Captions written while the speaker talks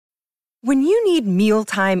When you need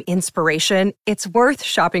mealtime inspiration, it's worth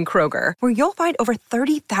shopping Kroger, where you'll find over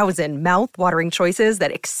 30,000 mouth-watering choices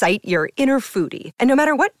that excite your inner foodie. And no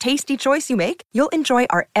matter what tasty choice you make, you'll enjoy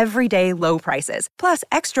our everyday low prices, plus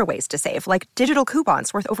extra ways to save, like digital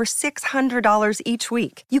coupons worth over $600 each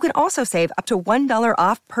week. You can also save up to $1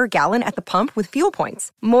 off per gallon at the pump with fuel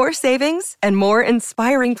points. More savings and more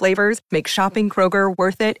inspiring flavors make shopping Kroger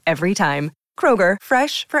worth it every time. Kroger,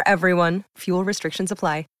 fresh for everyone. Fuel restrictions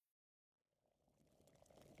apply.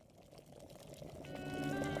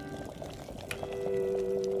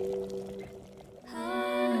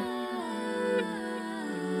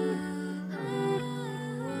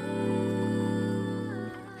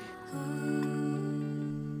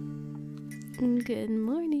 Good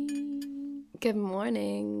morning. Good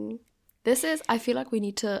morning. I feel like we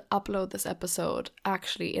need to upload this episode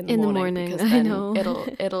actually in the morning because then I know.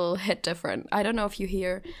 it'll hit different. I don't know if you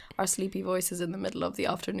hear our sleepy voices in the middle of the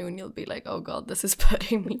afternoon, you'll be like, oh god, this is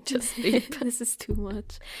putting me to sleep. This is too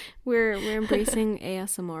much. We're embracing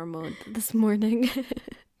ASMR mode this morning.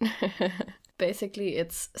 Basically,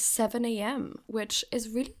 it's 7 a.m., which is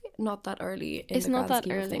really not that early in it's the not grand that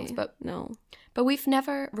scheme early. of things. But no. But we've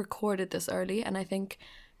never recorded this early, and I think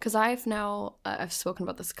because I've spoken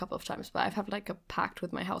about this a couple of times, but I've had like a pact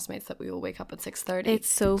with my housemates that we will wake up at 6:30. It's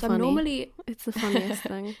so funny. Normally, it's the funniest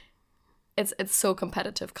thing. It's so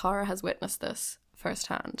competitive. Cara has witnessed this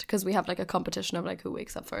firsthand because we have like a competition of like who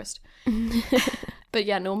wakes up first. But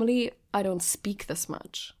yeah, normally I don't speak this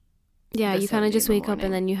much. Yeah, you kind of just wake up morning.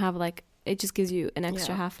 and then you have like, it just gives you an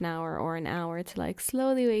extra half an hour or an hour to like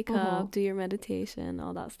slowly wake up, do your meditation,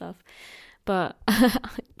 all that stuff. But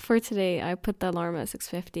for today, I put the alarm at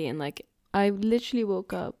 6:50 and like I literally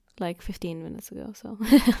woke up like 15 minutes ago. So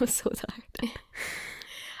I was so tired.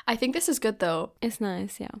 I think this is good though. It's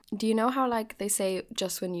nice, yeah. Do you know how like they say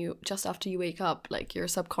just after you wake up, like your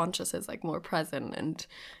subconscious is like more present and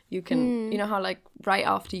you can, you know how like right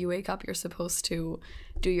after you wake up, you're supposed to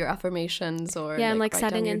do your affirmations or and like write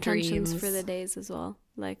setting down your intentions dreams. for the days as well.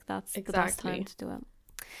 Like that's Exactly. the best time to do it.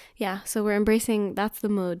 Yeah, so we're embracing, that's the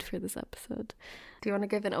mode for this episode. Do you want to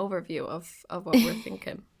give an overview of what we're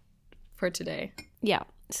thinking for today? Yeah,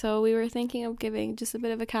 so we were thinking of giving just a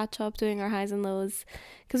bit of a catch up, doing our highs and lows,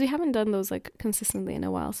 because we haven't done those like consistently in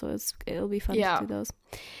a while, so it'll be fun to do those.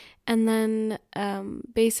 And then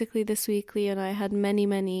basically this week, Leo and I had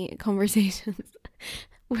many conversations,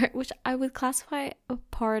 which I would classify a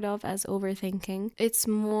part of as overthinking. It's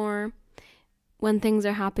more when things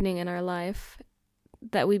are happening in our life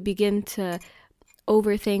that we begin to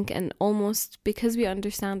overthink, and almost because we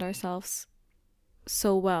understand ourselves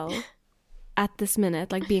so well at this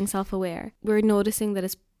minute, like being self-aware, we're noticing that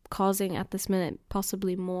it's causing at this minute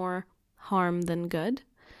possibly more harm than good.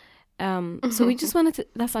 So we just wanted to,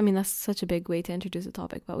 that's such a big way to introduce a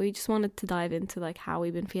topic, but we just wanted to dive into like how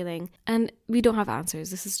we've been feeling. And we don't have answers.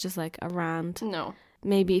 This is just like a rant. No.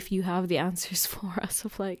 Maybe if you have the answers for us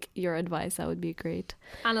of like your advice, that would be great.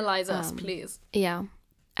 Analyze us, please. Yeah.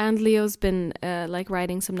 And Leo's been like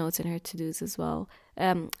writing some notes in her to-dos as well,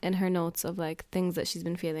 in her notes of like things that she's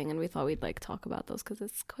been feeling, and we thought we'd like talk about those because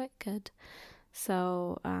it's quite good.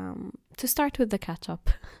 So to start with the catch up,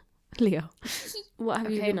 Leo, what have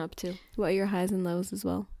you been up to? What are your highs and lows as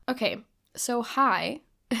well? Okay, so hi.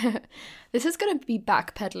 This is going to be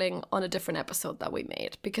backpedaling on a different episode that we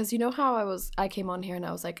made, because you know how I came on here and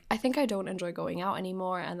I was like, I think I don't enjoy going out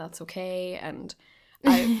anymore, and that's okay. And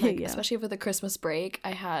I like, especially over the Christmas break,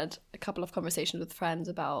 I had a couple of conversations with friends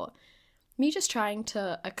about me just trying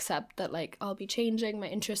to accept that like I'll be changing, my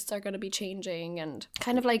interests are going to be changing, and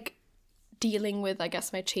kind of like dealing with, I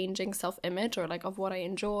guess, my changing self-image or like of what I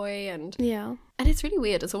enjoy. And it's really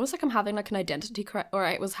weird. It's almost like I'm having like an identity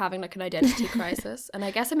I was having like an identity crisis. And I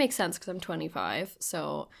guess it makes sense because I'm 25,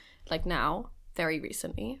 so like now, very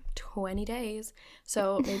recently, 20 days,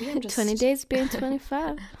 so maybe I'm just 20 days being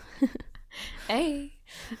 25. Hey.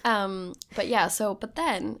 But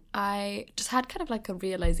then I just had kind of like a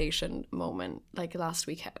realization moment like last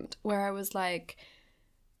weekend where I was like,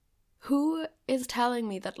 who is telling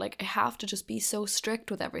me that like I have to just be so strict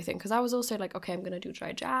with everything? Because I was also like, okay, I'm gonna do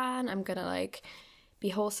dry Jan, I'm gonna like be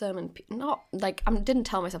wholesome, and not like I didn't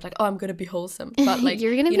tell myself like, oh, I'm gonna be wholesome, but like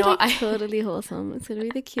you're gonna be like totally wholesome. It's gonna be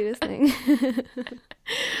the cutest thing.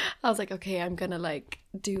 I was like, okay, I'm gonna like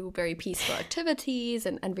do very peaceful activities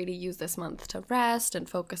and really use this month to rest and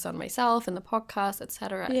focus on myself and the podcast,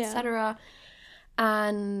 etc., etc.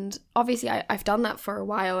 And obviously I've done that for a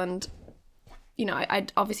while, and you know, I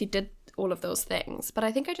obviously did all of those things, but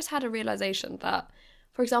I think I just had a realization that,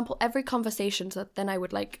 for example, every conversation that then I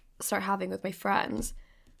would like start having with my friends,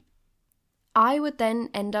 I would then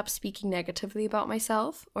end up speaking negatively about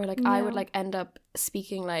myself, or like I would like end up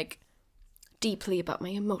speaking like deeply about my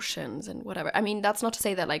emotions and whatever. I mean, that's not to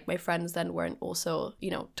say that like my friends then weren't also,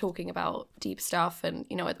 you know, talking about deep stuff, and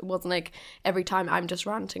you know, it wasn't like every time I'm just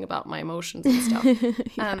ranting about my emotions and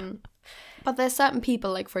stuff. But there's certain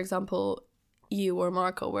people, like for example you or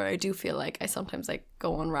Marco, where I do feel like I sometimes like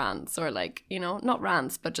go on rants, or like, you know, not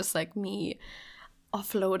rants, but just like me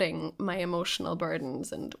offloading my emotional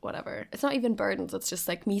burdens and whatever. It's not even burdens, it's just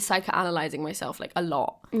like me psychoanalyzing myself like a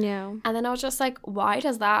lot. Yeah. And then I was just like, why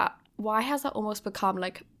has that almost become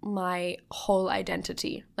like my whole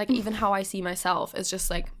identity? Like even how I see myself is just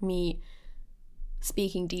like me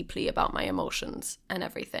speaking deeply about my emotions and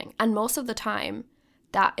everything. And most of the time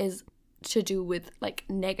that is to do with like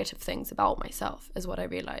negative things about myself, is what I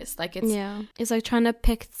realized. Like it's like trying to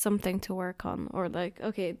pick something to work on, or like,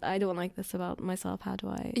 okay, I don't like this about myself, how do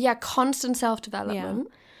I constant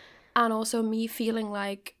self-development. And also me feeling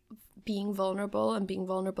like being vulnerable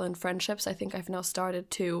in friendships, I think I've now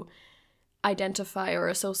started to identify or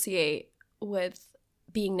associate with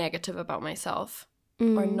being negative about myself,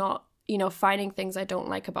 or not, you know, finding things I don't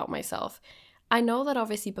like about myself. I know that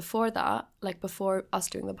obviously before that, like before us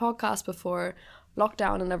doing the podcast, before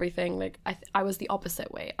lockdown and everything, like I was the opposite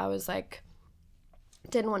way. I was like,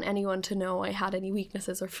 didn't want anyone to know I had any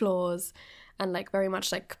weaknesses or flaws, and like very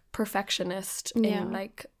much like perfectionist in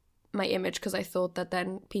like my image, because I thought that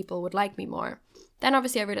then people would like me more. Then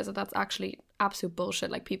obviously I realized that that's actually absolute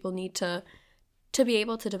bullshit. Like people need to be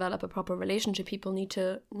able to develop a proper relationship, people need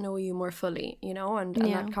to know you more fully, you know, and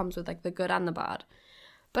that comes with like the good and the bad.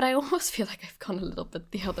 But I almost feel like I've gone a little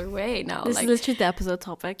bit the other way now. This like, is literally the episode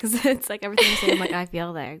topic, because it's like everything you say, I'm like, I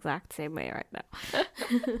feel the exact same way right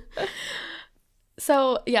now.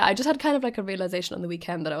 So yeah, I just had kind of like a realization on the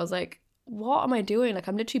weekend that I was like, what am I doing? Like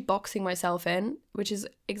I'm literally boxing myself in, which is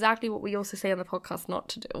exactly what we also say on the podcast not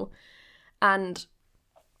to do. And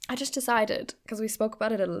I just decided, because we spoke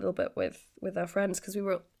about it a little bit with our friends, because we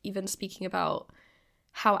were even speaking about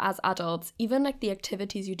how as adults, even like the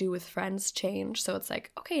activities you do with friends change. So it's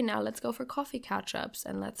like, okay, now let's go for coffee catch-ups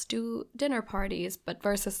and let's do dinner parties, but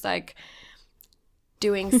versus like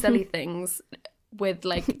doing silly things with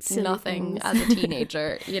like nothing as a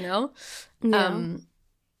teenager, you know? And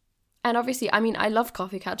obviously, I mean, I love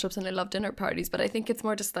coffee catch-ups and I love dinner parties, but I think it's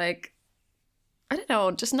more just like, I don't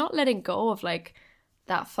know, just not letting go of like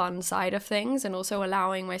that fun side of things, and also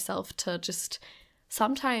allowing myself to just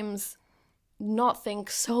sometimes not think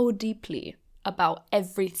so deeply about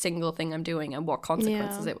every single thing I'm doing and what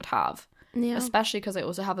consequences it would have. Especially because I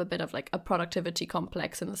also have a bit of like a productivity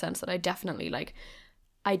complex, in the sense that I definitely like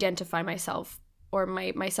identify myself, or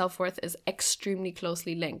my self-worth is extremely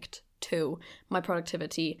closely linked to my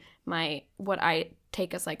productivity, my what I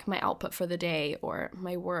take as like my output for the day, or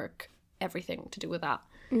my work, everything to do with that.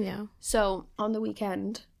 So on the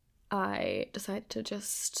weekend I decided to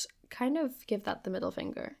just kind of give that the middle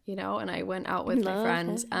finger, you know, and I went out with my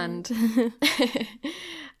friends and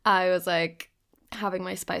I was like having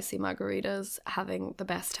my spicy margaritas, having the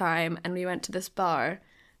best time, and we went to this bar,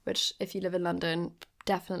 which if you live in London,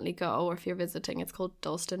 definitely go, or if you're visiting, it's called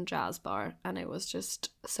Dalston Jazz Bar, and it was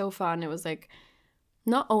just so fun. It was like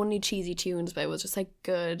not only cheesy tunes, but it was just like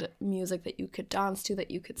good music that you could dance to, that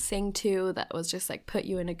you could sing to, that was just like put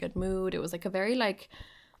you in a good mood. It was like a very like,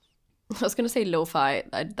 I was going to say lo-fi,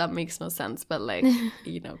 that makes no sense, but like,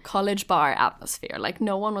 you know, college bar atmosphere. Like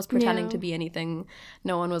no one was pretending to be anything.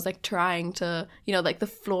 No one was like trying to, you know, like the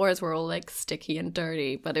floors were all like sticky and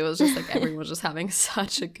dirty, but it was just like everyone was just having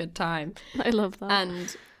such a good time. I love that.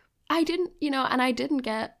 And I didn't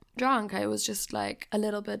get drunk. I was just like a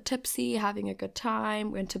little bit tipsy, having a good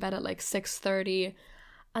time. Went to bed at like 6:30.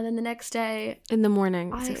 And then the next day... In the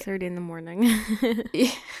morning. 6:30 in the morning.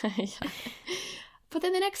 yeah. But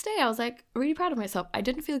then the next day I was like really proud of myself. I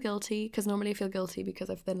didn't feel guilty, because normally I feel guilty because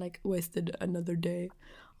I've then like wasted another day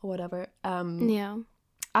or whatever.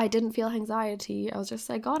 I didn't feel anxiety. I was just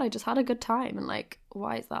like, God, I just had a good time, and like,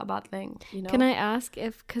 why is that a bad thing? You know? Can I ask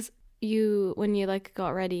if, because you, when you like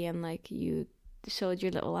got ready and like you showed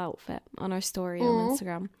your little outfit on our story on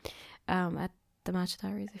Instagram, at the Match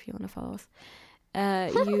Diaries, if you want to follow us,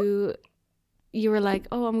 you were like,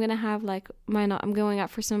 oh, I'm gonna have like I'm going out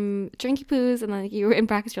for some drinky poos, and like you were in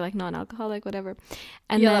brackets, you're like non-alcoholic, whatever.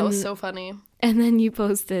 And then, that was so funny. And then you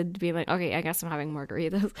posted being like, okay, I guess I'm having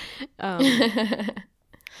margaritas.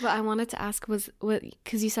 But I wanted to ask, was what,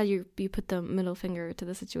 because you said you put the middle finger to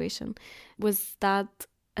the situation, was that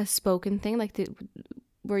a spoken thing? Like,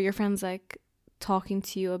 were your friends like talking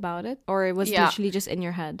to you about it, or it was literally just in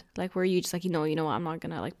your head? Like, were you just like, you know what, I'm not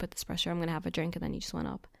gonna like put this pressure, I'm gonna have a drink, and then you just went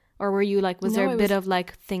up? Or were you like, was there a bit of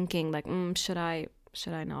like thinking like, should I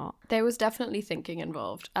not? There was definitely thinking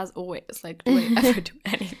involved, as always. Like, do I ever do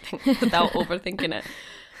anything without overthinking it?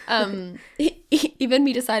 Even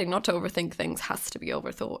me deciding not to overthink things has to be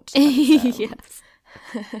overthought. Yes.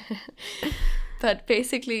 But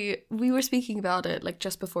basically, we were speaking about it like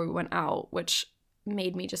just before we went out, which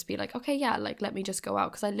made me just be like, okay, yeah, like let me just go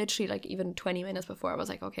out, because I literally like even 20 minutes before I was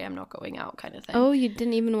like, okay, I'm not going out, kind of thing. Oh, you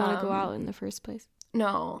didn't even want to go out in the first place?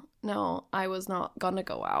 No, I was not gonna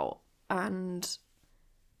go out, and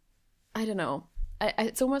I don't know.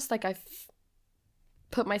 It's almost like I've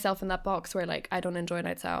put myself in that box where like I don't enjoy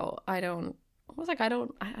nights out. I don't want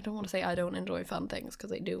to say I don't enjoy fun things,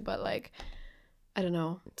 because I do, but like I don't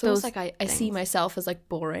know. It's almost like I see myself as like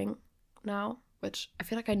boring now, which I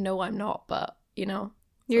feel like I know I'm not, but you know,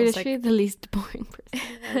 you're literally like the least boring person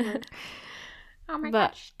ever. Oh my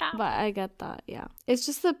gosh, stop. But I get that, yeah. It's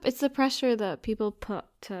just the pressure that people put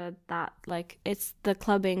to that, like it's the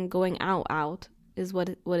clubbing, going out is what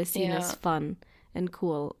is seen as fun and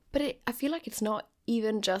cool. But I feel like it's not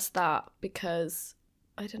even just that, because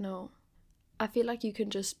I don't know. I feel like you can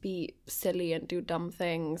just be silly and do dumb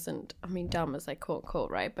things, and I mean dumb is like quote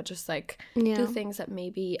unquote, right? But just like do things that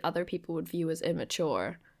maybe other people would view as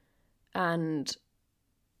immature, and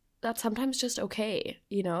that's sometimes just okay,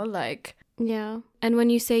 you know, like. Yeah. And when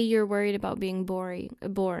you say you're worried about being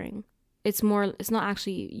boring, it's not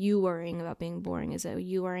actually you worrying about being boring, is it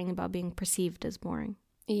you worrying about being perceived as boring?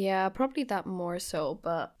 Yeah, probably that more so.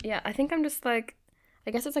 But yeah, I think I'm just like, I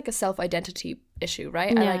guess it's like a self-identity issue,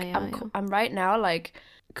 right? I'm right now like,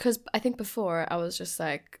 because I think before I was just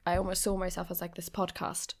like, I almost saw myself as like this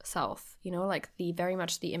podcast self, you know, like very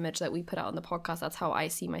much the image that we put out on the podcast. That's how I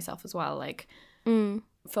see myself as well, like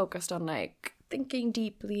focused on like thinking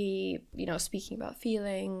deeply, you know, speaking about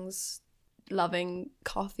feelings, loving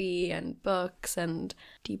coffee and books and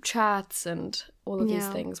deep chats and all of these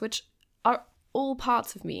things, which are all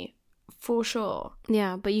parts of me for sure.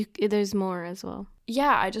 Yeah, but there's more as well.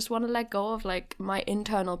 Yeah, I just want to let go of like my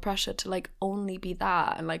internal pressure to like only be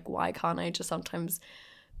that, and like why can't I just sometimes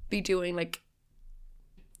be doing like,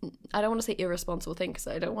 I don't want to say irresponsible things, because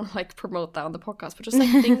I don't want to like promote that on the podcast, but just like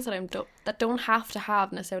things that don't have to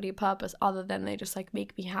have necessarily a purpose, other than they just like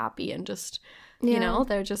make me happy, and just you know,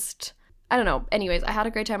 they're just, I don't know. Anyways, I had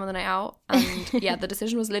a great time on the night out, and yeah, the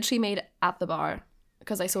decision was literally made at the bar,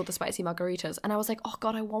 because I saw the spicy margaritas, and I was like, oh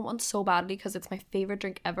god, I want one so badly, because it's my favorite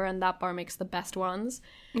drink ever, and that bar makes the best ones.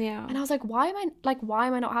 Yeah. And I was like, why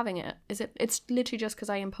am I not having it? It's literally just because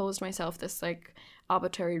I imposed myself this like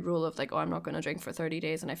arbitrary rule of like, oh, I'm not going to drink for 30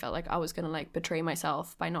 days, and I felt like I was going to like betray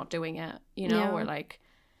myself by not doing it, you know, or like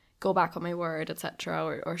go back on my word,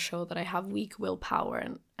 etc., or show that I have weak willpower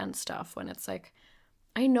and stuff, when it's like,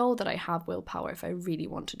 I know that I have willpower if I really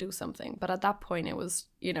want to do something, but at that point it was,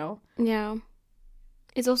 you know. Yeah.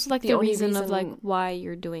 It's also like the reason of like why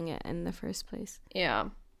you're doing it in the first place. Yeah.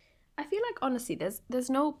 I feel like honestly there's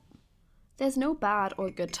no bad or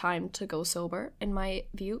good time to go sober in my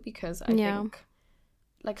view, because I think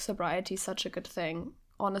like sobriety is such a good thing.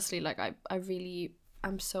 Honestly, like I really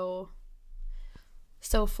am so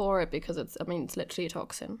for it, because it's literally a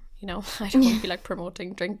toxin, you know. I don't want to be like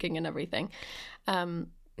promoting drinking and everything.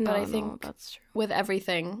 But I think that's true. With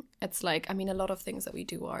everything, it's like, I mean, a lot of things that we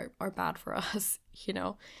do are bad for us, you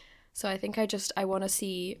know. So I think I want to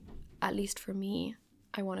see, at least for me,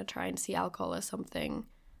 I want to try and see alcohol as something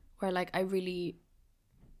where like I really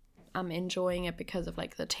am enjoying it because of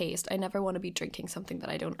like the taste. I never want to be drinking something that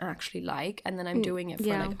I don't actually like, and then I'm doing it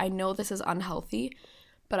for like, I know this is unhealthy,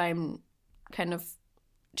 but I'm kind of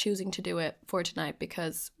choosing to do it for tonight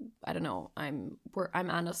because I don't know, I'm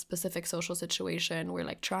in a specific social situation. We're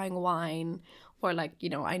like trying wine, or like, you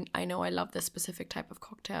know, I know I love this specific type of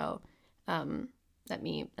cocktail. Let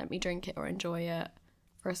me drink it or enjoy it,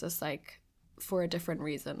 versus like for a different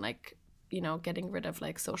reason, like, you know, getting rid of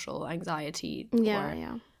like social anxiety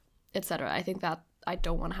or etc. I think that I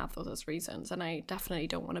don't want to have those as reasons, and I definitely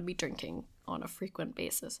don't want to be drinking on a frequent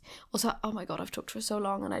basis. Also, oh my god, I've talked for so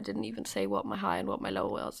long and I didn't even say what my high and what my low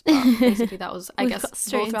was. But basically that was, I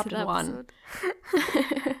guess, both wrapped in one.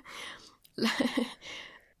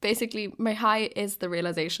 Basically, my high is the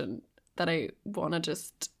realization that I want to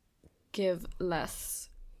just give less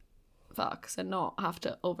fucks and not have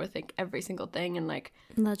to overthink every single thing, and like,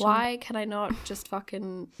 why can I not just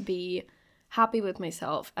fucking be happy with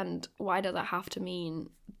myself, and why does that have to mean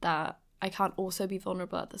that I can't also be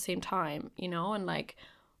vulnerable at the same time, you know? And like,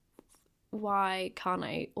 why can't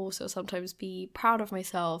I also sometimes be proud of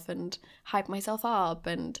myself and hype myself up,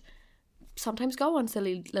 and sometimes go on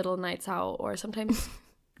silly little nights out, or sometimes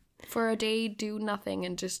for a day do nothing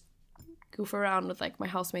and just goof around with like my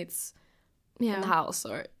housemates in the house,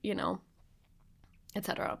 or, you know,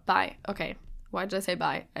 etc. Bye. Okay. Why did I say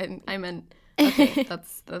bye? I meant, okay,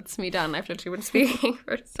 that's me done. I've literally been speaking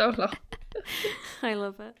for so long. I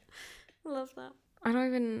love it. I love that. I don't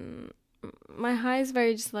even... My high is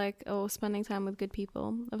very just like, oh, spending time with good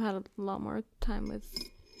people. I've had a lot more time with...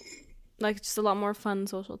 Like, just a lot more fun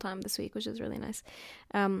social time this week, which is really nice.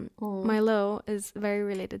 My low is very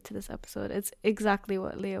related to this episode. It's exactly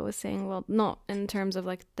what Leo was saying. Well, not in terms of,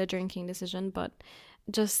 like, the drinking decision, but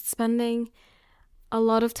just spending a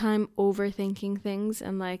lot of time overthinking things.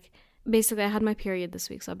 And, like, basically, I had my period this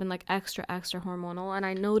week, so I've been, like, extra hormonal. And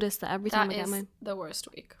I noticed that every time I get my... the worst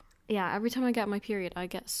week. Yeah, every time I get my period, I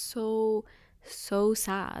get so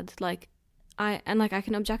sad. Like, I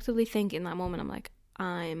can objectively think in that moment, I'm like,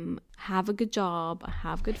 have a good job, I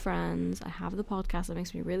have good friends, I have the podcast that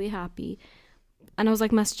makes me really happy. And I was like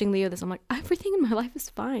messaging Leo this, I'm like, everything in my life is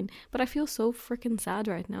fine, but I feel so freaking sad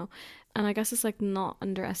right now. And I guess it's like not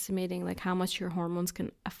underestimating like how much your hormones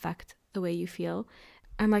can affect the way you feel.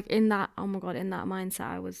 And like in that, oh my god, in that mindset,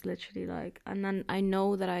 I was literally like, and then I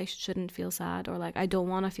know that I shouldn't feel sad, or like I don't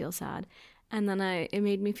want to feel sad. And then it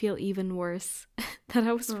made me feel even worse that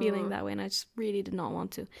I was feeling that way, and I just really did not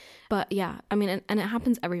want to. But yeah, I mean, and it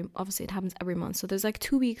happens obviously it happens every month. So there's like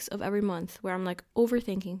 2 weeks of every month where I'm like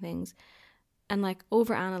overthinking things and like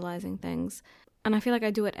overanalyzing things. And I feel like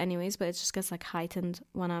I do it anyways, but it just gets like heightened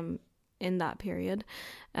when I'm in that period.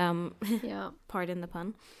 Yeah. Pardon the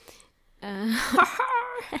pun.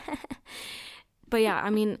 But yeah, I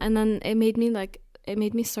mean, and then it made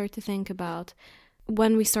me start to think about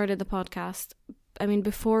when we started the podcast. I mean,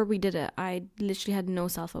 before we did it, I literally had no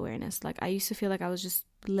self-awareness. Like, I used to feel like I was just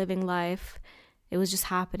living life. It was just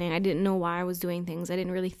happening. I didn't know why I was doing things. I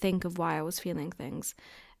didn't really think of why I was feeling things.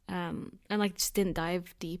 And like just didn't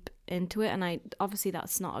dive deep into it. And obviously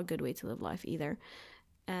that's not a good way to live life either.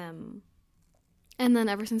 And then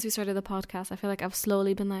ever since we started the podcast, I feel like I've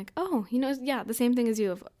slowly been like, oh, you know, yeah, the same thing as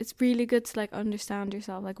you. It's really good to like understand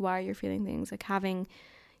yourself, like why you're feeling things, like having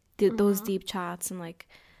those deep chats and like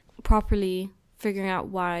properly figuring out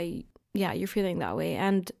why, yeah, you're feeling that way.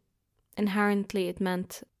 And inherently it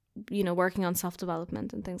meant, you know, working on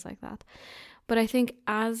self-development and things like that. But I think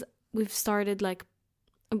as we've started, like,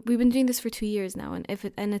 we've been doing this for 2 years now, and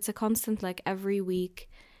it's a constant, like, every week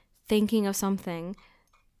thinking of something,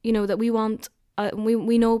 you know, that we want,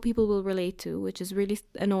 we know people will relate to, which is really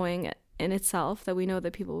annoying in itself, that we know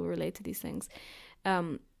that people will relate to these things.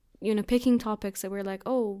 You know, picking topics that we're like,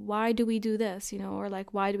 oh, why do we do this, you know, or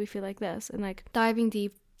like, why do we feel like this, and like diving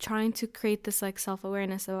deep, trying to create this like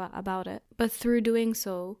self-awareness about it. But through doing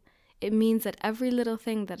so, it means that every little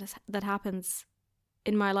thing that happens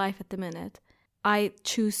in my life at the minute, I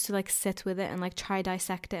choose to like sit with it and like try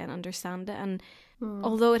dissect it and understand it. And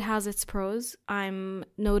although it has its pros, I'm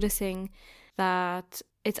noticing that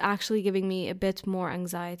it's actually giving me a bit more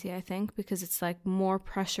anxiety, I think, because it's like more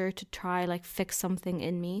pressure to try like fix something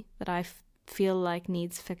in me that I feel like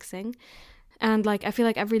needs fixing. And like I feel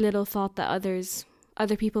like every little thought that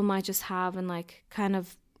other people might just have and like kind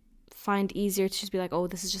of find easier to just be like, oh,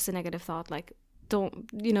 this is just a negative thought, like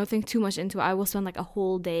don't, you know, think too much into it. I will spend like a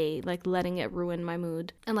whole day like letting it ruin my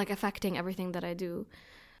mood and like affecting everything that I do,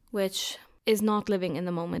 which is not living in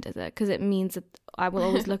the moment, is it? Because it means that I will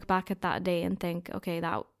always look back at that day and think, okay,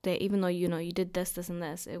 that day, even though, you know, you did this and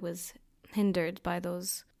this, it was hindered by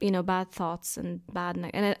those, you know, bad thoughts and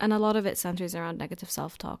and a lot of it centers around negative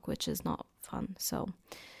self-talk, which is not fun. So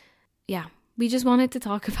yeah, we just wanted to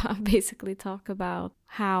talk about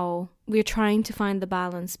how we're trying to find the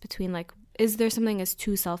balance between like, is there something as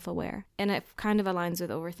too self-aware? And it kind of aligns with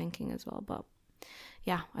overthinking as well, but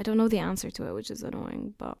yeah, I don't know the answer to it, which is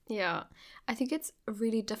annoying, but... Yeah, I think it's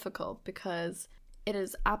really difficult because it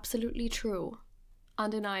is absolutely true,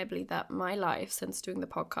 undeniably, that my life since doing the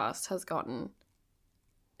podcast has gotten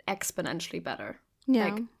exponentially better. Yeah.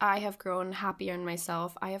 Like, I have grown happier in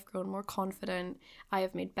myself, I have grown more confident, I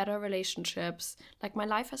have made better relationships. Like, my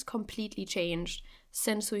life has completely changed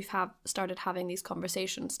since we've started having these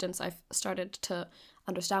conversations, since I've started to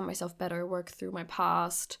understand myself better, work through my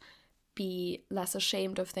past, be less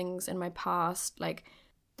ashamed of things in my past. Like,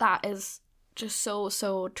 that is just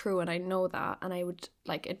so true, and I know that, and I would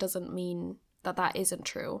like, it doesn't mean that isn't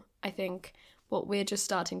true. I think what we're just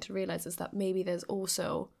starting to realize is that maybe there's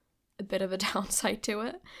also a bit of a downside to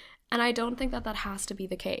it, and I don't think that has to be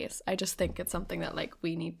the case. I just think it's something that like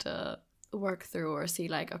we need to work through, or see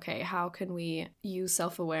like, okay, how can we use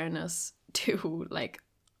self-awareness to like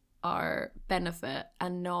our benefit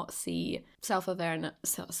and not see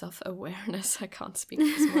self-awareness, I can't speak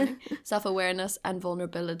this morning, self-awareness and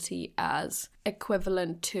vulnerability as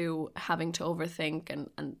equivalent to having to overthink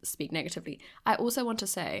and speak negatively. I also want to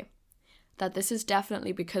say that this is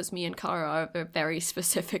definitely because me and Cara are a very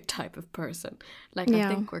specific type of person. Like, I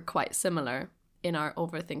think we're quite similar in our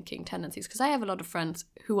overthinking tendencies, because I have a lot of friends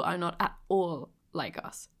who are not at all like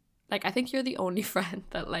us. Like, I think you're the only friend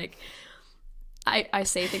that, like, I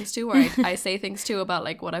say things to, or I say things to about,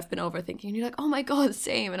 like, what I've been overthinking, and you're like, oh my god,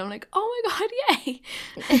 same, and I'm like, oh my god, yay.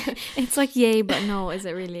 It's like yay, but no, is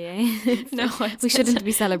it really yay? No, we shouldn't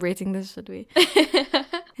be celebrating this, should we?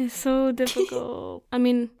 It's so difficult. I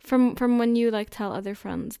mean, from when you, like, tell other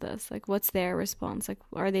friends this, like, what's their response? Like,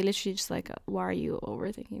 are they literally just like, why are you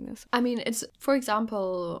overthinking this? I mean, it's, for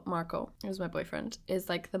example, Marco, who's my boyfriend, is,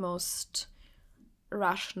 like, the most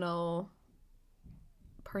rational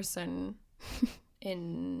person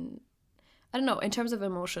in, I don't know, in terms of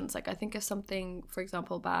emotions. Like, I think if something, for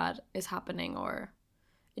example, bad is happening, or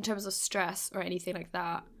in terms of stress or anything like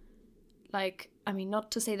that, like, I mean, not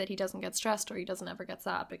to say that he doesn't get stressed or he doesn't ever get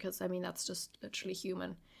sad, because I mean, that's just literally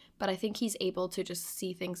human, but I think he's able to just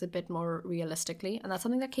see things a bit more realistically. And that's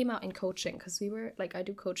something that came out in coaching, because we were, like, I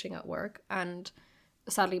do coaching at work, and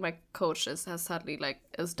sadly my coach is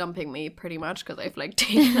dumping me pretty much, because I've, like,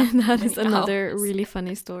 taken that is another really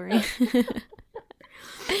funny story.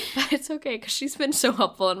 But it's okay, because she's been so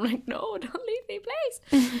helpful, and I'm like, no, don't leave me, please.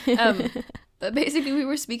 But basically we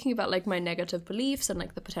were speaking about, like, my negative beliefs and,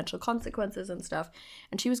 like, the potential consequences and stuff,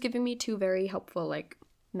 and she was giving me 2 very helpful, like,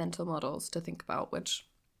 mental models to think about, which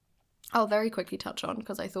I'll very quickly touch on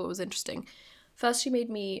because I thought it was interesting. First, she made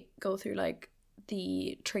me go through, like,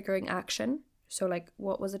 the triggering action. So, like,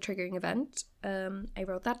 what was a triggering event? I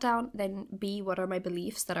wrote that down. Then B, what are my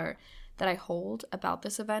beliefs that I hold about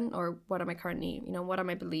this event, or what am I currently, what are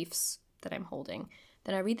my beliefs that I'm holding?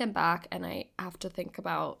 Then I read them back, and I have to think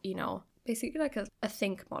about, basically like a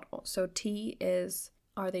think model. So T is,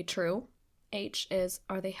 are they true? H is,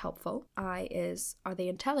 are they helpful? I is, are they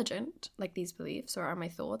intelligent, like these beliefs, or are my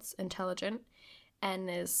thoughts intelligent? N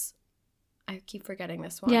is, I keep forgetting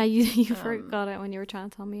this one. Yeah, you forgot it when you were trying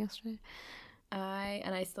to tell me yesterday.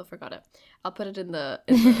 I still forgot it. I'll put it in the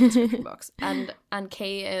description box. And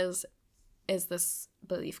K is this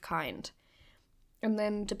belief kind? And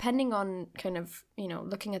then depending on kind of,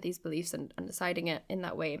 looking at these beliefs and deciding it in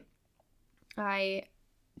that way, I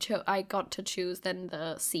got to choose then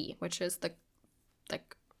the C, which is the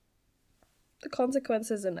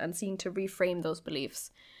consequences and seeing to reframe those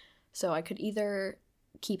beliefs. So I could either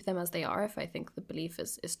keep them as they are if I think the belief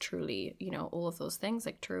is truly, all of those things,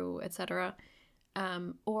 like true, etc.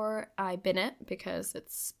 Or I bin it because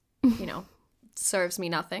it's, serves me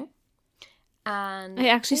nothing. And it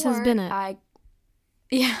actually says bin it.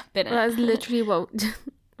 Bin it. That is literally what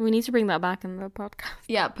we need to bring that back in the podcast.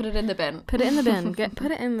 Yeah, put it in the bin. Put it in the bin.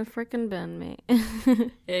 Put it in the freaking bin,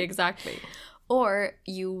 mate. Exactly. Or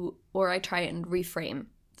I try and reframe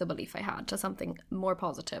the belief I had to something more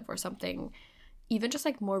positive, or something even just,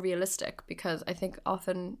 like, more realistic, because I think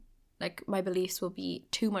often, like, my beliefs will be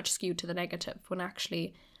too much skewed to the negative, when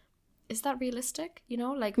actually, is that realistic?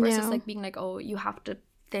 Like, versus like being like, oh, you have to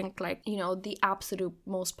think, like, the absolute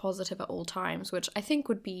most positive at all times, which I think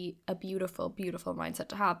would be a beautiful, beautiful mindset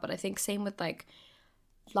to have. But I think same with, like,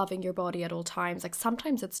 loving your body at all times. Like,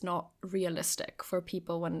 sometimes it's not realistic for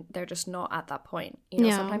people when they're just not at that point.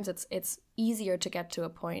 Sometimes it's easier to get to a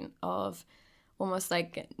point of almost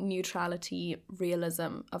like neutrality,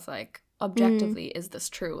 realism of, like, objectively, is this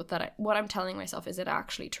true? What I'm telling myself, is it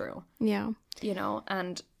actually true? Yeah.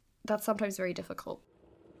 And that's sometimes very difficult.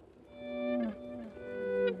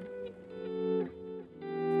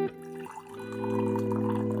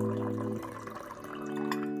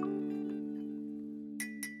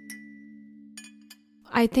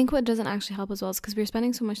 I think what doesn't actually help as well is because we're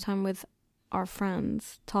spending so much time with our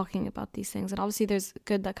friends talking about these things, and obviously there's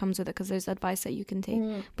good that comes with it because there's advice that you can take,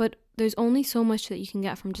 but there's only so much that you can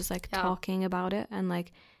get from just, like, talking about it. And,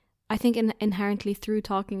 like, I think inherently through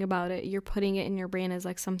talking about it, you're putting it in your brain as,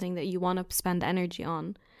 like, something that you want to spend energy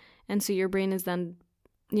on, and so your brain is then,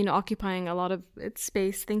 occupying a lot of its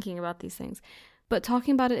space thinking about these things. But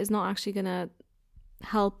talking about it is not actually gonna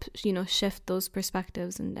help, shift those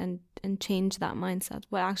perspectives and change that mindset.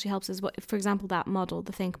 What actually helps is, what, for example, that model,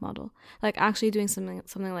 the think model, like, actually doing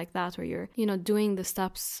something like that, where you're, doing the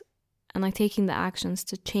steps and, like, taking the actions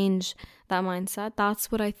to change that mindset.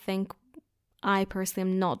 That's what I think I personally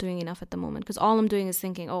am not doing enough at the moment, because all I'm doing is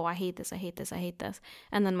thinking, oh, I hate this, I hate this, I hate this.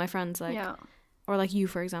 And then my friends, like, or like you,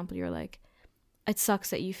 for example, you're like, it sucks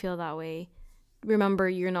that you feel that way. Remember,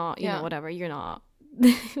 you're not, whatever, you're not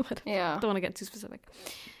don't want to get too specific.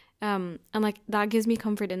 And like that gives me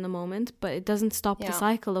comfort in the moment, but it doesn't stop the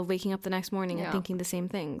cycle of waking up the next morning and thinking the same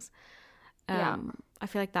things. I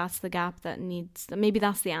feel like that's the gap that needs, maybe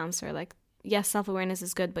that's the answer. Like, yes, self-awareness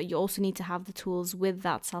is good, but you also need to have the tools with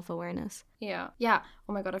that self-awareness. Yeah.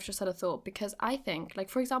 Oh my God, I've just had a thought, because I think, like,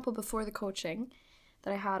 for example, before the coaching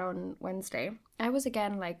that I had on Wednesday, I was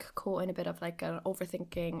again like caught in a bit of like an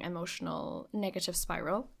overthinking, emotional, negative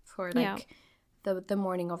spiral for like the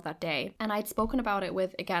morning of that day. And I'd spoken about it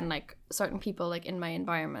with, again, like certain people like in my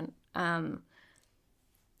environment.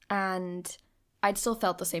 And I'd still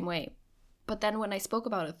felt the same way. But then when I spoke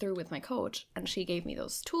about it through with my coach and she gave me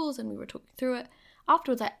those tools and we were talking through it,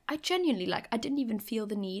 afterwards I genuinely, like, I didn't even feel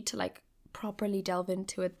the need to like properly delve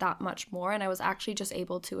into it that much more. And I was actually just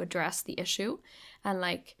able to address the issue. And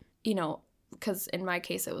like, you know, because in my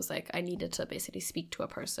case it was like I needed to basically speak to a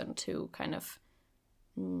person to kind of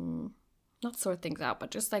not sort things out,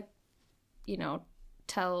 but just like, you know,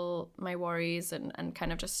 tell my worries and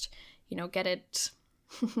kind of just, you know, get it.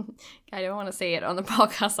 I don't want to say it on the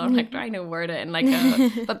podcast, so I'm like trying to word it in like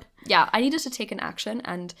a, but yeah, I needed to take an action,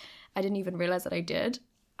 and I didn't even realize that I did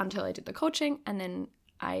until I did the coaching, and then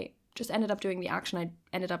I just ended up doing the action.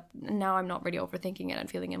 Now I'm not really overthinking it and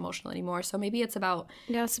feeling emotional anymore. So maybe it's about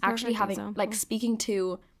actually having like speaking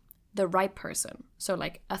to the right person, so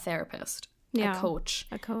like a therapist, a coach,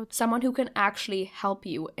 someone who can actually help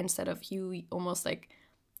you, instead of you almost like,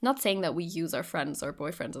 not saying that we use our friends or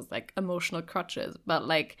boyfriends as like emotional crutches, but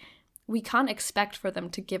like we can't expect for them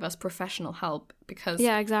to give us professional help, because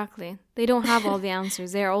exactly, they don't have all the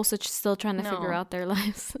answers. They're also still trying to figure out their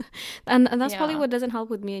lives. and that's probably what doesn't help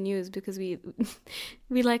with me and you, is because we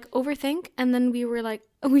like overthink, and then we were like,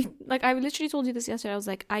 I literally told you this yesterday. I was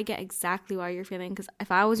like, I get exactly why you're feeling, because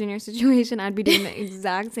if I was in your situation, I'd be doing the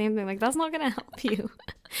exact same thing. Like, that's not gonna help you.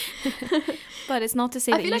 But it's not to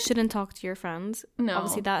say that you shouldn't talk to your friends. No,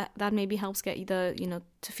 obviously that maybe helps get you the, you know,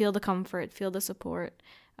 to feel the comfort, feel the support.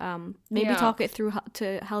 Maybe talk it through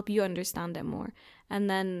to help you understand it more. And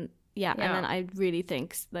then and then I really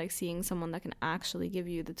think like seeing someone that can actually give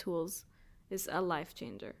you the tools is a life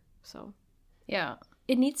changer. So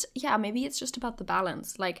it needs, maybe it's just about the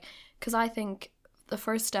balance, like, because I think the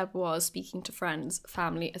first step was speaking to friends,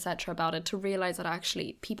 family, etc. about it, to realize that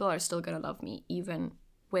actually people are still gonna love me even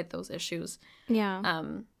with those issues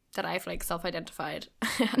that I've like self-identified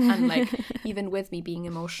and like even with me being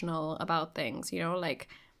emotional about things, you know, like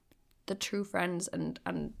the true friends and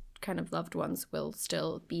kind of loved ones will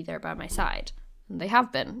still be there by my side, and they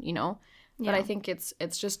have been, you know. But I think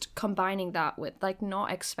it's just combining that with like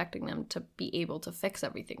not expecting them to be able to fix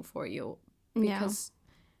everything for you, because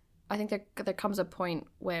I think there comes a point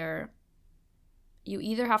where you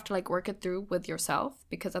either have to like work it through with yourself,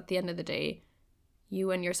 because at the end of the day you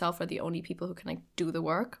and yourself are the only people who can like do the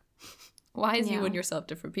work. Why is you and yourself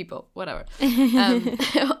different people? Whatever.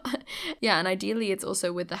 And ideally it's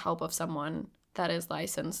also with the help of someone that is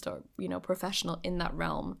licensed or, you know, professional in that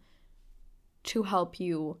realm, to help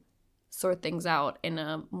you sort things out in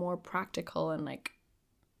a more practical and like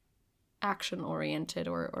action oriented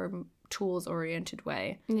or tools oriented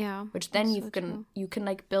way. Which then you can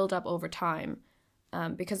like build up over time,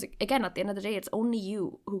 because again, at the end of the day, it's only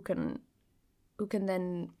you who can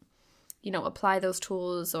then, you know, apply those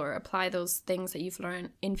tools or apply those things that you've learned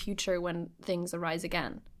in future when things arise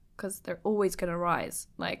again, because they're always going to arise.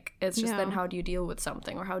 Like, it's just then how do you deal with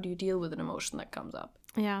something, or how do you deal with an emotion that comes up?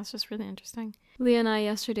 It's just really interesting. Leah and I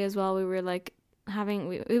yesterday as well, we were like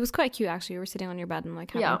it was quite cute actually. We were sitting on your bed and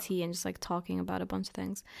like having tea and just like talking about a bunch of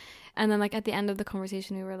things. And then like at the end of the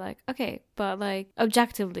conversation we were like, okay, but like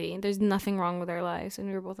objectively there's nothing wrong with our lives. And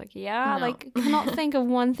we were both like, like cannot think of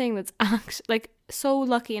one thing that's actually like so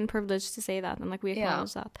lucky and privileged to say that, and like we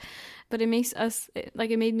acknowledge that. But it makes us like,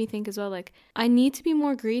 it made me think as well, like I need to be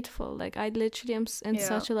more grateful. Like I literally am in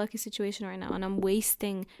such a lucky situation right now, and I'm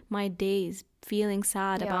wasting my days feeling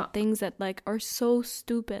sad about things that like are so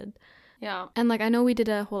stupid. And like I know we did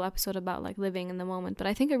a whole episode about like living in the moment, but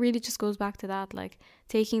I think it really just goes back to that, like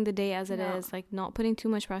taking the day as it is, like not putting too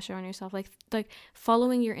much pressure on yourself, like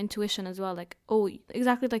following your intuition as well. Like, oh,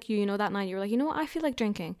 exactly like you know, that night you were like, you know what, I feel like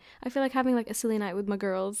drinking, I feel like having like a silly night with my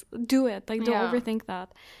girls. Do it. Like, don't overthink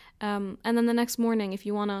that. And then the next morning, if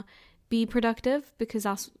you want to be productive, because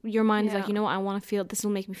that's your mind is like, you know what, I want to feel, this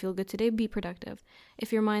will make me feel good today, be productive.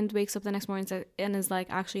 If your mind wakes up the next morning and is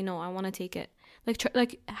like, actually no, I want to take it,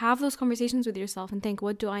 like have those conversations with yourself and think,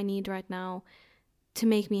 what do I need right now to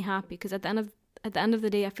make me happy? Because at the end of the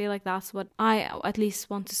day, I feel like that's what I at least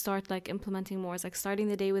want to start like implementing more, is like starting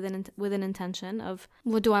the day with an intention of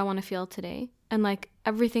what do I want to feel today, and like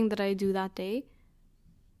everything that I do that day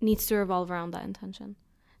needs to revolve around that intention.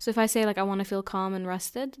 So if I say like I want to feel calm and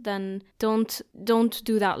rested, then don't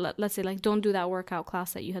do that. Let's say like don't do that workout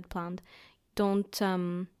class that you had planned. Don't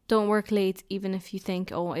work late even if you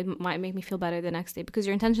think, oh, it might make me feel better the next day, because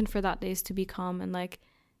your intention for that day is to be calm and like,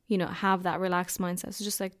 you know, have that relaxed mindset. So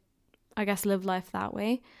just like, I guess, live life that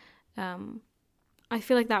way. I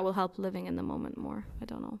feel like that will help living in the moment more. I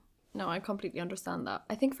don't know. No, I completely understand that.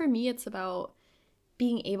 I think for me it's about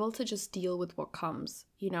being able to just deal with what comes,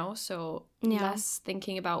 you know? So less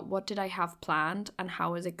thinking about what did I have planned and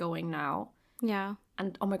how is it going now? Yeah.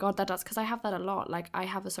 And oh my God, that does, because I have that a lot. Like I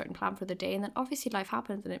have a certain plan for the day and then obviously life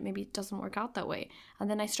happens and it maybe doesn't work out that way. And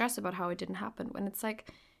then I stress about how it didn't happen, when it's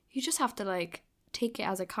like, you just have to like take it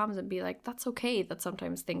as it comes and be like, that's okay that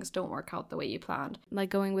sometimes things don't work out the way you planned. Like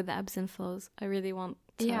going with the ebbs and flows. I really want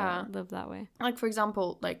to live that way. Like for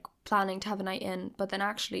example, like planning to have a night in, but then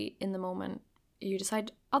actually in the moment you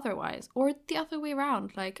decide otherwise, or the other way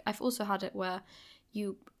around. Like I've also had it where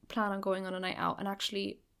you plan on going on a night out and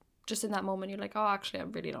actually just in that moment you're like, oh, actually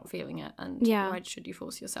I'm really not feeling it, and why should you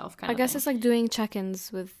force yourself, kind of I guess thing. it's like doing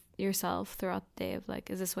check-ins with yourself throughout the day of like,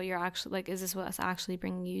 is this what you're actually like, is this what's actually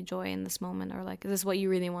bringing you joy in this moment, or like, is this what you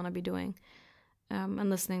really want to be doing? And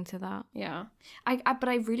listening to that. Yeah. But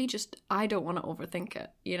I really just, I don't want to overthink it,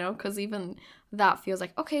 you know, because even that feels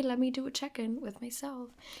like, okay, let me do a check-in with myself,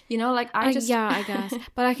 you know, like I guess.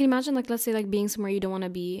 But I can imagine like, let's say like being somewhere you don't want to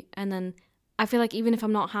be, and then I feel like even if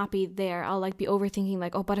I'm not happy there, I'll like be overthinking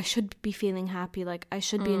like, oh, but I should be feeling happy, like I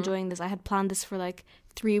should be enjoying this, I had planned this for like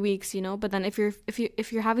 3 weeks, you know. But then if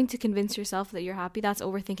you're having to convince yourself that you're happy, that's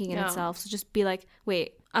overthinking in itself. So just be like,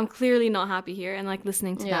 wait, I'm clearly not happy here, and like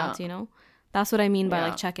listening to that, you know. That's what I mean by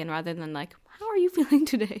like check-in, rather than like, how are you feeling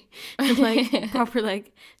today? And like proper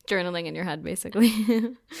like journaling in your head, basically.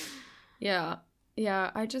 Yeah.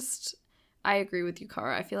 I agree with you,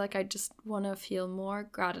 Cara. I feel like I just want to feel more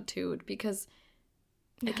gratitude, because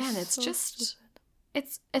again, it's so just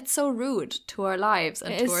stupid. It's so rude to our lives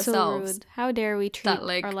and to ourselves. So rude. How dare we treat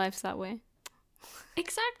our lives that way?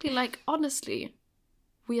 Exactly. Like honestly,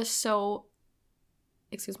 we are so,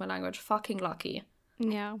 excuse my language, fucking lucky.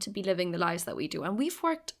 Yeah. To be living the lives that we do. And we've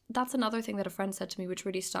worked, that's another thing that a friend said to me which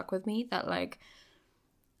really stuck with me, that like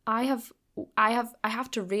I have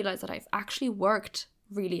to realize that I've actually worked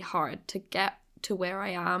really hard to get to where I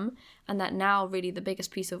am, and that now really the biggest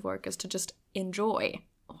piece of work is to just enjoy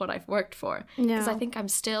what I've worked for. Because I think I'm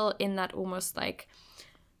still in that almost like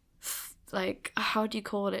how do you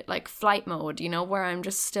call it, like flight mode, you know, where I'm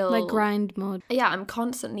just still like grind mode. Yeah, I'm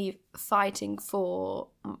constantly fighting for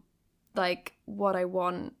like what I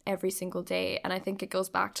want every single day. And I think it goes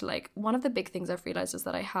back to like, one of the big things I've realized is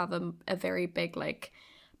that I have a very big like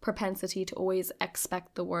propensity to always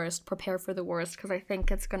expect the worst, prepare for the worst, because I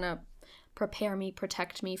think it's gonna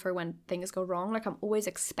protect me for when things go wrong. Like I'm always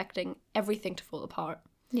expecting everything to fall apart.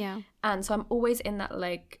 Yeah. And so I'm always in that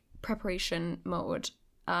like preparation mode.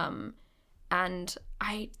 And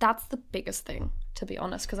that's the biggest thing, to be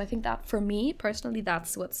honest, because I think that for me personally,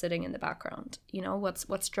 that's what's sitting in the background. You know,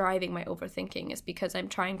 what's driving my overthinking is because I'm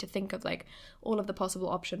trying to think of like all of the possible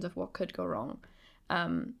options of what could go wrong,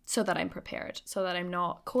 so that I'm prepared, so that I'm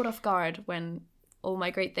not caught off guard when all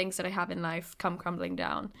my great things that I have in life come crumbling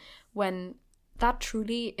down, when that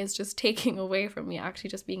truly is just taking away from me actually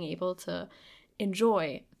just being able to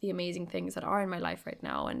enjoy the amazing things that are in my life right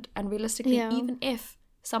now. And realistically, even if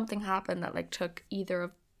something happened that like took either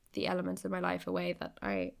of the elements in my life away that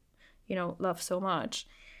I, you know, love so much,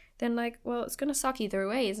 then like, well, it's gonna suck either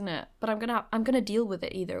way, isn't it? But I'm gonna deal with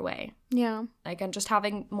it either way. Yeah. Like, and just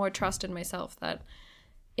having more trust in myself that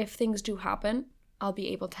if things do happen, I'll be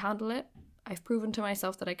able to handle it. I've proven to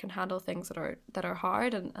myself that I can handle things that are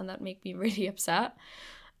hard and that make me really upset.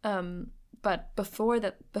 But before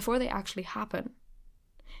they actually happen,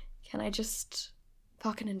 can I just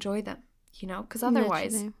fucking enjoy them? You know, because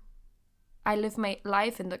otherwise literally. I live my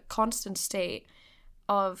life in the constant state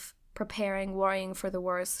of preparing, worrying for the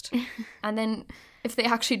worst. And then if they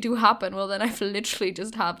actually do happen, well, then I've literally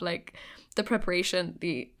just have like the preparation,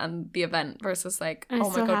 the event versus like, and oh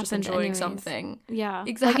my God, just enjoying anyways. Something. Yeah.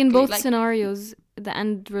 Exactly. Like in both scenarios, the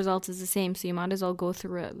end result is the same. So you might as well go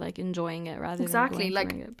through it, like enjoying it rather than going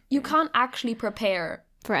like through it. You can't actually prepare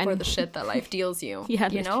for the shit that life deals you. Yeah,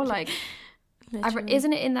 you know, like,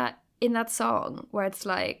 isn't it in that song where it's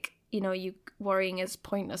like, you know, you worrying is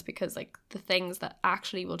pointless because like the things that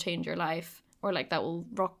actually will change your life or like that will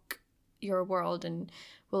rock your world and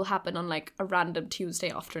will happen on like a random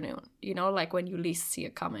Tuesday afternoon, you know, like when you least see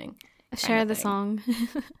it coming. Share the song.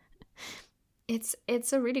 It's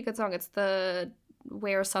a really good song. It's the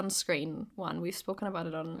Wear Sunscreen one. We've spoken about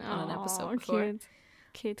it on an episode before.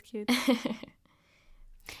 Cute.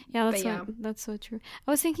 Yeah, that's so true.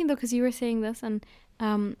 I was thinking though, because you were saying this, and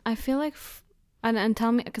I feel like and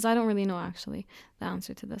tell me, because I don't really know actually the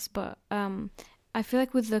answer to this, but I feel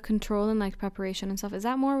like with the control and like preparation and stuff, is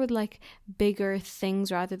that more with like bigger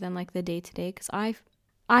things rather than like the day-to-day? Because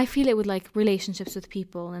I feel it with like relationships with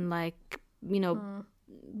people and like, you know,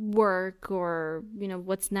 work, or, you know,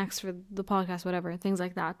 what's next for the podcast, whatever, things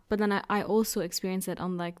like that. But then I also experience it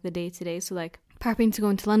on like the day-to-day. So like prepping to go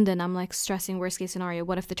into London, I'm like stressing worst case scenario.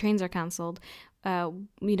 What if the trains are cancelled? You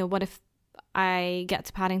know, what if I get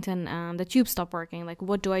to Paddington and the tube stop working? Like,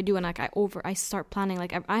 what do I do? And like I start planning.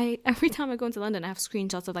 Like I every time I go into London, I have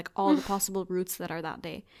screenshots of like all the possible routes that are that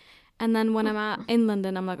day. And then when I'm in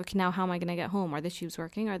London, I'm like, okay, now how am I gonna get home? Are the tubes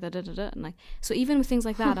working? Are the da-da-da? And like, so even with things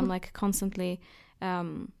like that, I'm like constantly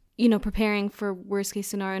you know, preparing for worst case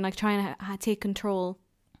scenario and like trying to take control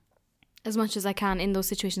as much as I can in those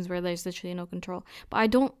situations where there's literally no control. But I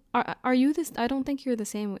don't are you this? I don't think you're the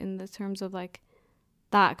same in the terms of like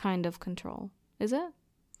that kind of control, is it?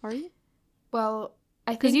 Are you? Well,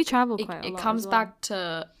 I think because you travel quite a lot. It comes back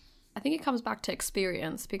to, I think it comes back to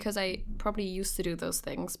experience, because I probably used to do those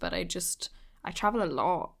things, but I travel a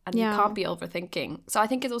lot, and you can't be overthinking. So I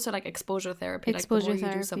think it's also like exposure therapy. Like the more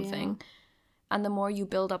you do something, and the more you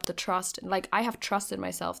build up the trust. And like I have trust in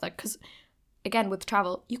myself that, because again with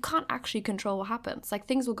travel, you can't actually control what happens. Like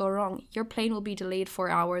things will go wrong. Your plane will be delayed 4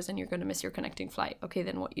 hours, and you're going to miss your connecting flight. Okay,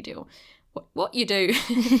 then what you do? What you do?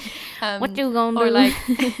 What you gonna do? Or like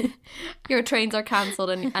your trains are cancelled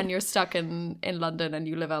and you're stuck in London, and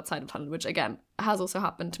you live outside of London, which again has also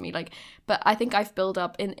happened to me. Like, but I think I've built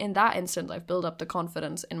up in that instant, I've built up the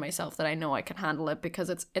confidence in myself that I know I can handle it, because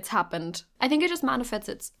it's happened. I think it just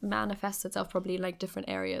manifests itself probably in like different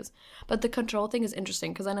areas. But the control thing is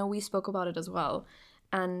interesting, because I know we spoke about it as well,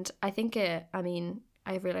 and I think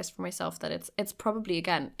I've realized for myself that it's probably,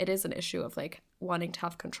 again, it is an issue of like wanting to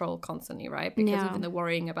have control constantly, right? Because even the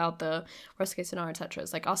worrying about the worst case scenario, etc.,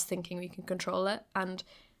 is like us thinking we can control it. And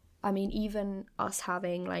I mean, even us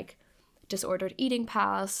having like disordered eating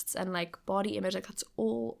pasts and like body image, like that's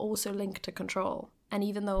all also linked to control. And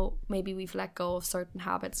even though maybe we've let go of certain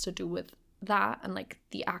habits to do with that, and like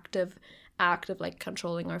the active act of like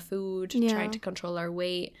controlling our food, trying to control our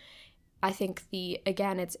weight, I think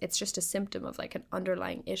it's just a symptom of like an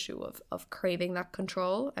underlying issue of craving that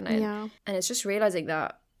control, and it's just realizing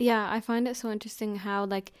that. Yeah, I find it so interesting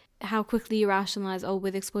how quickly you rationalize,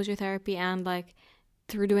 with exposure therapy and like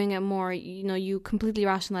through doing it more, you know, you completely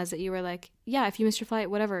rationalize that you were like, yeah, if you miss your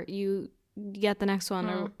flight, whatever, you get the next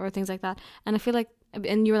one or things like that. And I feel like,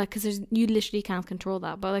 and you were like, because you literally can't control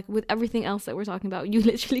that, but like with everything else that we're talking about, you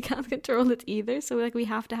literally can't control it either. So like we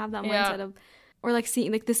have to have that mindset of, or like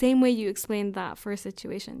seeing like the same way you explained that first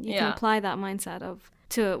situation, you can apply that mindset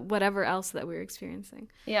to whatever else that we're experiencing.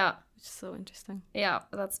 Yeah. Which is so interesting. Yeah,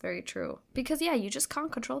 that's very true. Because you just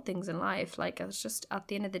can't control things in life. Like it's just, at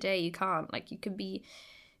the end of the day, you can't. Like you could be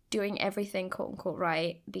doing everything quote unquote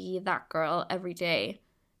right, be that girl every day,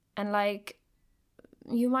 and like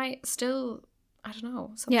you might still, I don't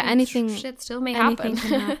know, shit still may happen. Anything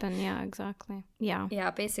can happen. Yeah, exactly. Yeah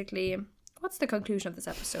Basically, what's the conclusion of this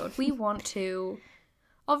episode? We want to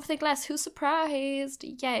overthink less. Who's surprised?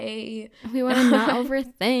 Yay. We want to not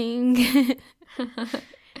overthink.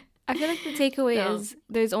 I feel like the takeaway is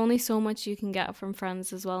there's only so much you can get from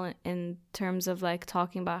friends as well, in terms of like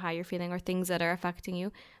talking about how you're feeling or things that are affecting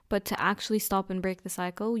you. But to actually stop and break the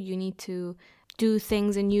cycle, you need to do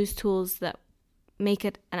things and use tools that make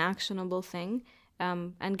it an actionable thing.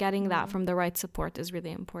 And getting that from the right support is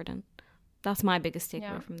really important. That's my biggest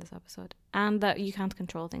takeaway from this episode. And that you can't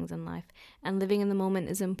control things in life. And living in the moment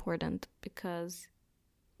is important, because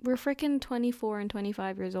we're freaking 24 and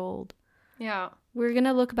 25 years old. Yeah. We're going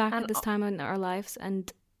to look back at this time in our lives,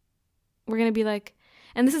 and we're going to be like,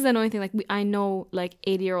 and this is the annoying thing, like I know like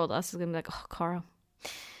 80-year-old us is going to be like, oh, Cara,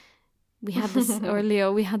 we had this, or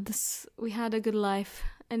Leo, we had a good life,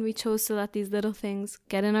 and we chose to let these little things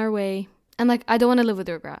get in our way. And like, I don't want to live with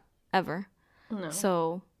regret, ever. No.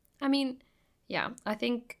 So, I mean, yeah, I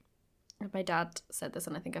think my dad said this,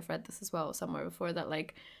 and I think I've read this as well somewhere before, that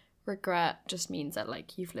like regret just means that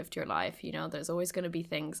like you've lived your life, you know. There's always going to be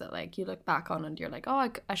things that like you look back on and you're like,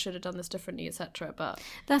 oh, I should have done this differently, etc. But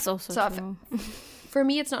that's also true. For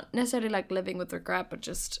me, it's not necessarily like living with regret, but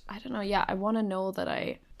just, I don't know, I want to know that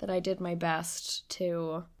I did my best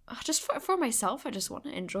to just for myself. I just want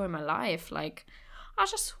to enjoy my life. Like I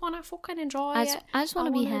just want to fucking enjoy it. I just want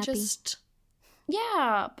to be happy.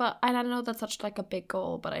 But and I know that's such like a big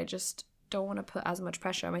goal, but I just don't want to put as much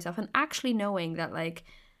pressure on myself. And actually knowing that like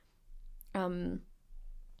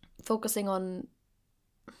focusing on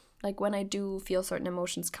like when I do feel certain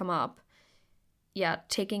emotions come up,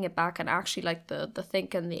 taking it back, and actually like the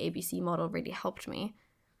think and the ABC model really helped me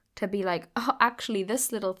to be like, oh, actually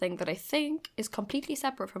this little thing that I think is completely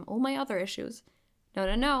separate from all my other issues.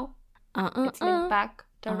 No. It's linked back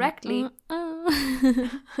directly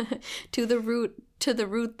to the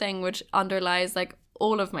root thing, which underlies like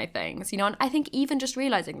all of my things, you know. And I think even just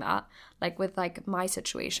realizing that, like with like my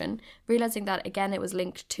situation, realizing that again, it was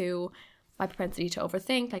linked to my propensity to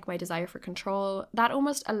overthink, like my desire for control, that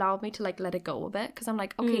almost allowed me to like let it go a bit, because I'm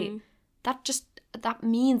like, okay, that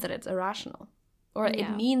means that it's irrational, or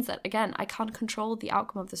it means that again I can't control the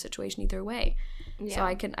outcome of the situation either way. So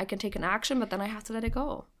I can take an action, but then I have to let it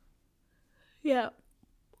go. Yeah.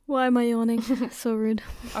 Why am I yawning? So rude.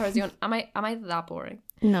 Or is you? Am I that boring?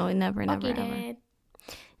 No, never ever.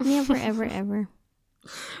 Never ever.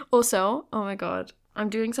 Also, oh my god, I'm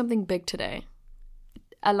doing something big today,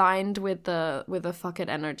 aligned with the fuck it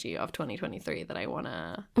energy of 2023 that I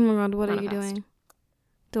wanna. Oh my god, what manifest. Are you doing?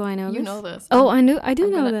 Do I know this? You know this. Oh, I do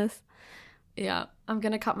know this. Yeah, I'm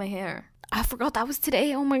gonna cut my hair. I forgot that was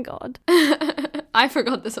today. Oh my god. I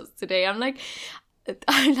forgot this was today. I'm like,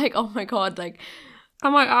 oh my god, like,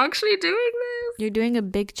 am I actually doing this? You're doing a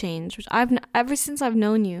big change, which ever since I've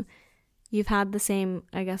known you, you've had the same,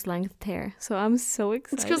 I guess, length hair. So I'm so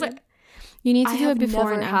excited. It's because you need to do it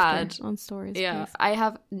before and after on stories. Yeah, please. I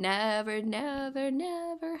have never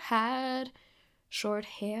had short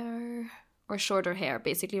hair or shorter hair.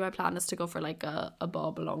 Basically, my plan is to go for like a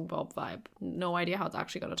long bob vibe. No idea how it's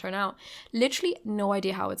actually going to turn out. Literally no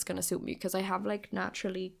idea how it's going to suit me, because I have like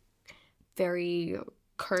naturally very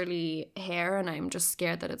curly hair, and I'm just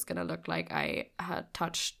scared that it's gonna look like I had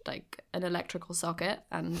touched like an electrical socket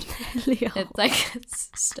and it's like it's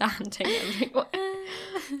standing everywhere.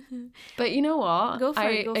 But you know what? Go for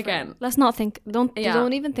it. Again, let's not think. Don't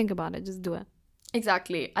even think about it. Just do it.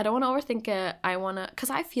 Exactly. I don't want to overthink it. I want to, because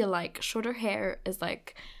I feel like shorter hair is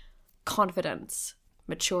like confidence,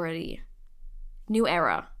 maturity, new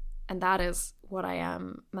era, and that is what I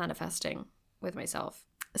am manifesting with myself.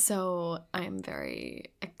 So I'm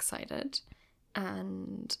very excited.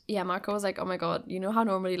 And yeah, Marco was like, oh my god, you know how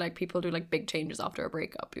normally like people do like big changes after a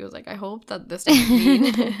breakup? He was like, I hope that this doesn't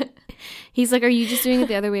mean he's like, are you just doing it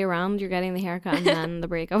the other way around? You're getting the haircut and then the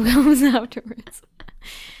breakup comes afterwards.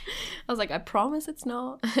 I was like, I promise it's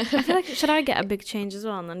not. I feel like, should I get a big change as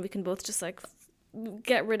well, and then we can both just like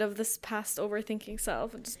get rid of this past overthinking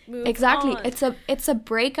self and just move exactly on. It's a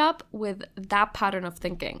breakup with that pattern of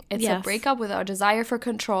thinking. It's a breakup with our desire for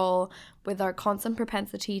control, with our constant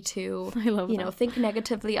propensity to think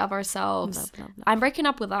negatively of ourselves. Love. I'm breaking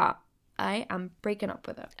up with that. I am breaking up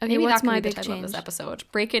with it. Okay, maybe what's that my could be big the title change of this episode.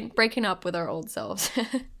 Breaking up with our old selves.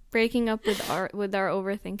 Breaking up with our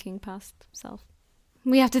overthinking past self.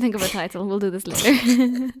 We have to think of a title. We'll do this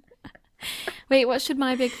later. Wait, what should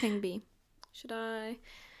my big thing be? Should I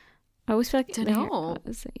always feel like I don't know.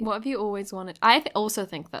 What have you always wanted? I also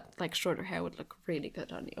think that like shorter hair would look really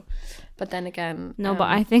good on you, but then again, no. But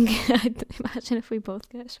I think imagine if we both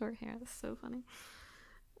get short hair. That's so funny.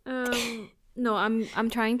 No, I'm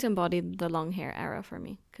trying to embody the long hair era for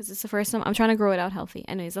me, because it's the first time I'm trying to grow it out healthy.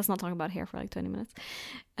 Anyways, let's not talk about hair for like 20 minutes.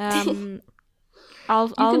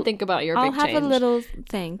 I'll think about your big change. I'll have a little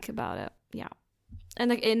think about it. Yeah, and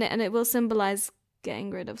like and it will symbolize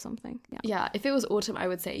getting rid of something. Yeah, if it was autumn, I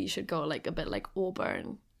would say you should go like a bit like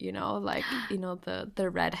auburn, you know, like, you know, the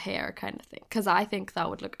red hair kind of thing, because I think that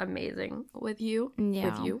would look amazing with you.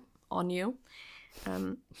 On you.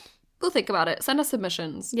 We'll think about it. Send us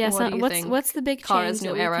submissions. Yeah, what do you think? What's the big Cara's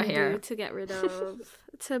change new that era we can hair do to get rid of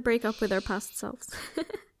to break up with our past selves?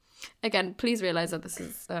 Again, please realize that this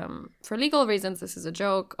is for legal reasons. This is a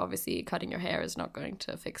joke. Obviously, cutting your hair is not going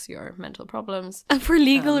to fix your mental problems. And for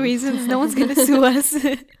legal reasons, no one's going to sue us.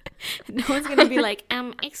 No one's going to be like,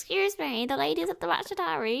 excuse me, the ladies at the Ratchet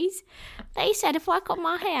Diaries, they said if I cut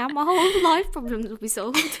my hair, my whole life problems will be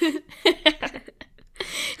solved. It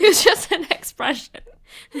was just an expression.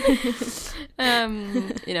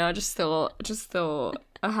 You know, I just thought it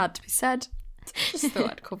had to be said. Just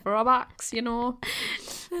thought I'd cover our backs, you know.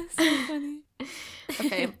 That's so funny.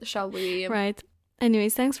 Okay, shall we? Right.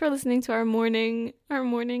 Anyways, thanks for listening to our morning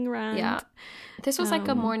rant. Yeah. This was like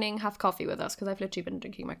a morning, have coffee with us, because I've literally been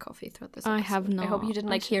drinking my coffee throughout this episode. I have not. I hope you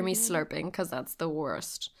didn't like hear me slurping, because that's the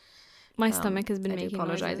worst. My stomach has been making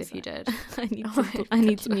noises. I apologize if you did. I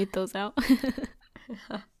need to mute those out.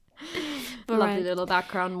 Lovely little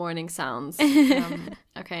background morning sounds.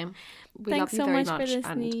 Okay. We Thanks love you so very much for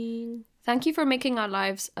listening. And thank you for making our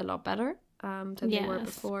lives a lot better than they were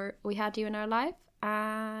before we had you in our life.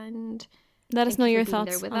 And let us know your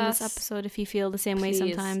thoughts on this episode if you feel the same way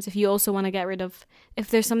sometimes. If you also want to get rid of, if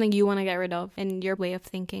there's something you want to get rid of in your way of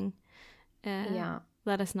thinking,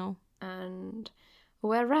 let us know. And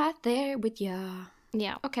we're right there with ya.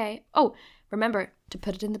 Yeah. Okay. Oh, remember to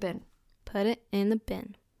put it in the bin. Put it in the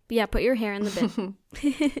bin. Yeah, put your hair in the bin.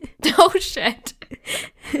 Oh, shit.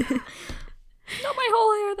 Not my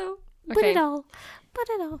whole hair, though. Okay. Put it all.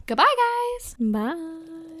 Goodbye, guys.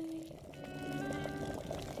 Bye.